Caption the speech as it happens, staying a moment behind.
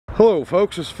Hello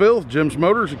folks, it's Phil with Jim's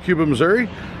Motors in Cuba, Missouri.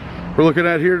 We're looking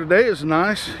at here today is a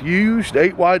nice used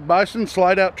 8-wide Bison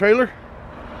slide out trailer.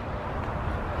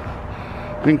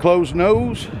 Enclosed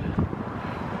nose,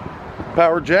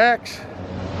 power jacks.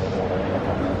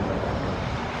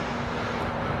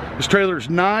 This trailer is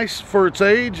nice for its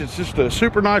age. It's just a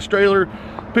super nice trailer.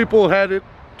 People had it,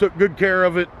 took good care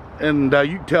of it, and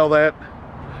you can tell that.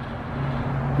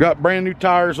 Got brand new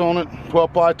tires on it,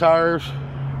 12-ply tires.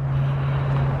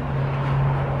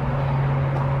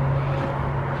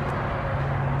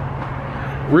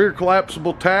 Rear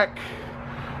collapsible TACK,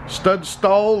 stud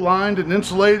stall, lined and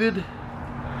insulated.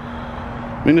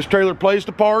 I mean, this trailer plays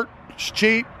the part. It's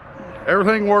cheap.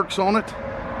 Everything works on it.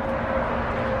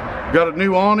 Got a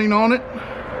new awning on it.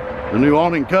 The new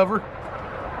awning cover.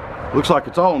 Looks like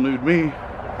it's all new to me.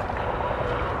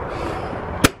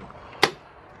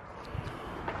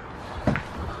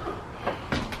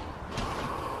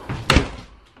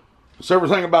 So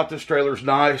everything about this trailer is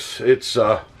nice. It's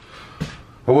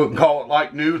I wouldn't call it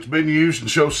like new. It's been used and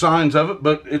shows signs of it,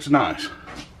 but it's nice.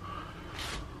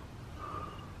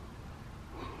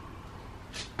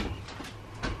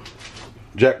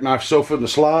 Jackknife sofa in the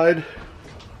slide.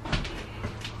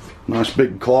 Nice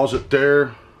big closet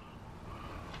there.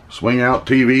 Swing out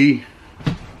TV.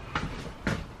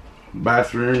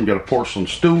 Bathroom, got a porcelain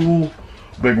stool.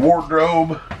 Big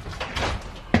wardrobe.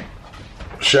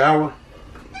 Shower.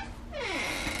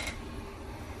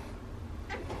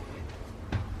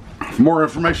 For more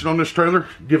information on this trailer,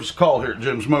 give us a call here at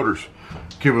Jim's Motors,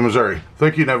 Cuba, Missouri.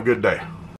 Thank you and have a good day.